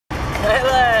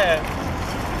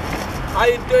How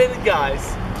you doing,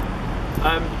 guys?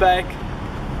 I'm back.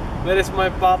 Where is my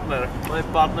partner? My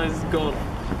partner is gone.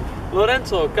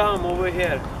 Lorenzo, come over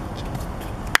here.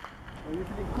 Are you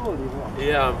feeling cold?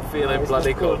 Yeah, I'm feeling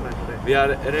bloody cold. We are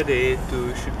ready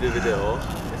to shoot the video.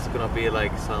 It's gonna be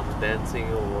like some dancing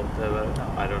or whatever.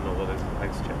 No. I don't know what is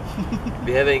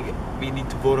actually. We need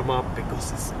to warm up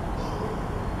because it's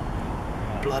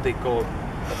bloody cold.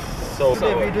 So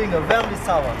Today we're doing a Wembley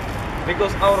Sour.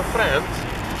 because our friend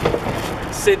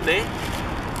Sydney,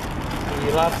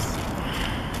 he loves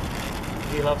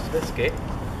whiskey.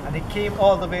 And he came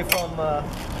all the way from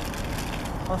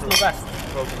Oslo West.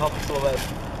 From Oslo West.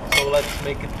 So let's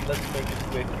make it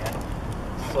quick. Yeah.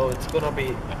 So it's gonna be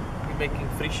we're making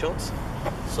 3 shots.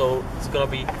 So it's gonna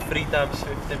be 3 times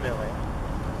 50 ml.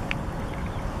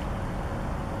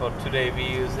 For today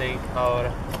we're using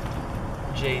our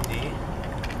JD.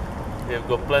 We have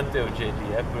got plenty of JD,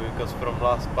 yeah, because from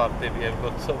last party we have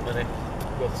got so many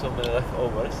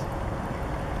leftovers.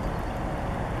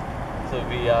 So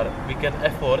we can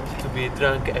afford to be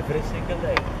drunk every single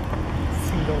day.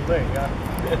 Single day, yeah.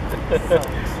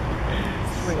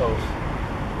 So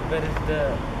where is the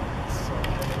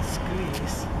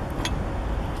squeeze?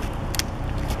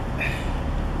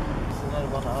 There's another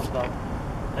one out there.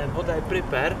 And what I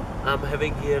prepare, I'm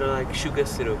having here like sugar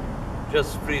syrup.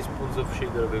 Just 3 spoons of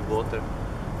sugar with water.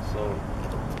 So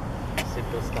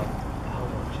simple stuff. How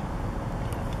much?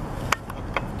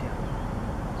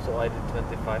 So I did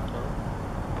 25 now.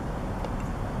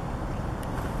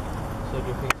 So do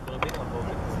you think it's gonna be enough?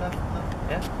 It's enough.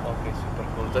 Yeah? Okay, super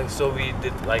cool. So we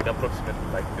did like approximately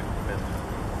like 50 minutes.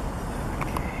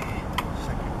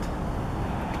 Check it.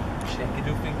 Shake it. Do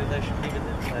you think that I should leave it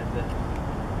inside the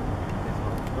this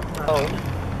one? Oh.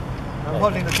 I'm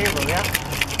holding the table, yeah?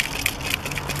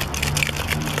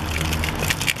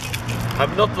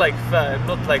 I'm not like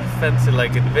fancy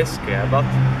like in whiskey, but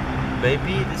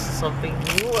maybe this is something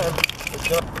new and it's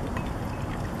gonna.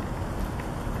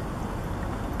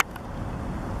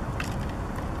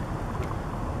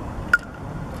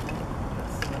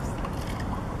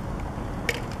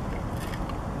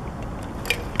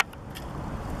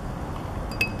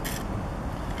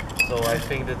 So I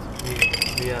think that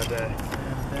we are there.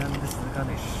 And then this is the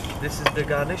garnish. This is the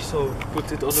garnish, so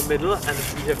put it on the middle and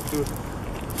we have to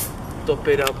top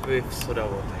it up with soda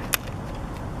water.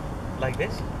 Like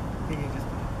this? Here you just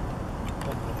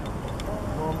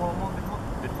more,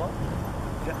 Bit more?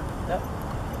 Yeah. Yeah.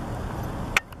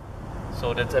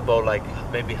 So that's about like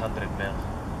maybe 100 ml.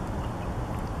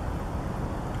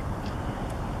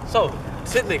 So,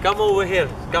 Sydney, come over here.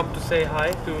 Come to say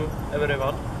hi to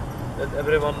everyone. Let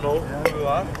everyone know who you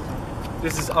are.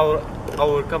 This is our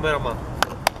cameraman.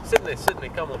 Sydney,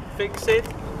 come on. Fix it.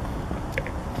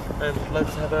 And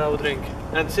let's have our drink.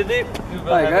 And Sydney, you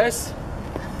will Hi have guys.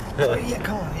 Oh, yeah,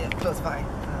 come on, yeah, close by.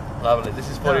 Lovely. This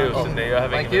is for you, Oh, Sydney. You're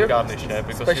having thank a you. garnish, yeah?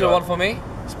 Because Special you are one for me.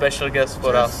 special guest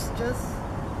for us. Just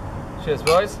Cheers,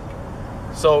 boys.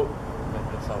 So,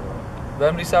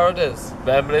 Wembley Sour it is.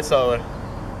 Wembley Sour.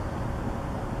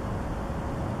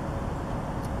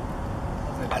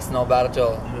 That's not bad at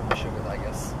all. More sugar, I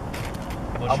guess.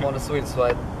 I'm on the sweet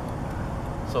side.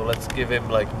 So let's give him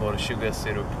like more sugar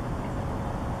syrup.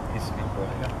 He's sweet boy.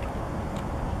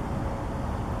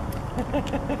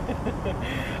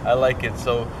 I like it.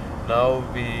 So now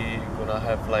we gonna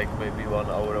have like maybe 1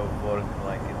 hour of work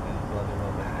like in this bloody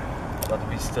moment. But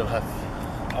we still have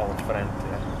our friend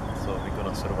here. So we're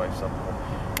gonna survive somehow.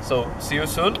 So see you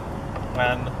soon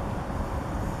and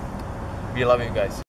we love you guys.